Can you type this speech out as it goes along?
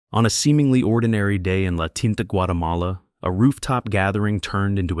On a seemingly ordinary day in La Tinta, Guatemala, a rooftop gathering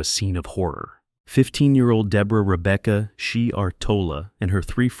turned into a scene of horror. 15-year-old Deborah Rebecca She Artola and her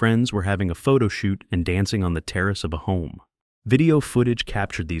 3 friends were having a photo shoot and dancing on the terrace of a home. Video footage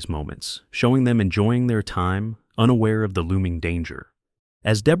captured these moments, showing them enjoying their time, unaware of the looming danger.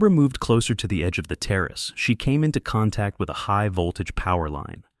 As Deborah moved closer to the edge of the terrace, she came into contact with a high-voltage power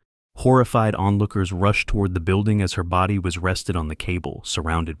line. Horrified onlookers rushed toward the building as her body was rested on the cable,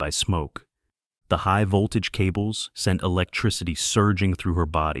 surrounded by smoke. The high-voltage cables sent electricity surging through her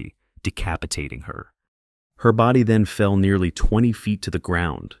body, decapitating her. Her body then fell nearly 20 feet to the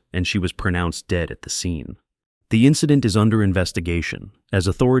ground, and she was pronounced dead at the scene. The incident is under investigation, as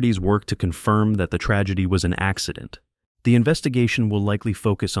authorities work to confirm that the tragedy was an accident. The investigation will likely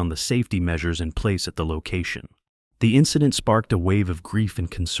focus on the safety measures in place at the location. The incident sparked a wave of grief and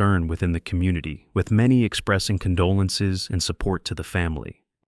concern within the community, with many expressing condolences and support to the family.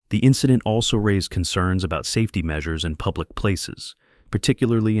 The incident also raised concerns about safety measures in public places,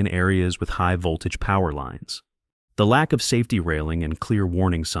 particularly in areas with high-voltage power lines. The lack of safety railing and clear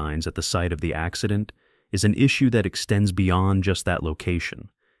warning signs at the site of the accident is an issue that extends beyond just that location,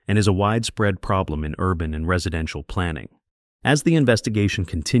 and is a widespread problem in urban and residential planning. As the investigation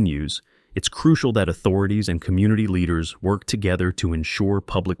continues, it's crucial that authorities and community leaders work together to ensure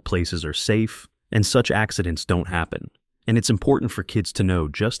public places are safe and such accidents don't happen. And it's important for kids to know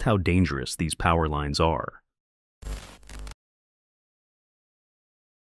just how dangerous these power lines are.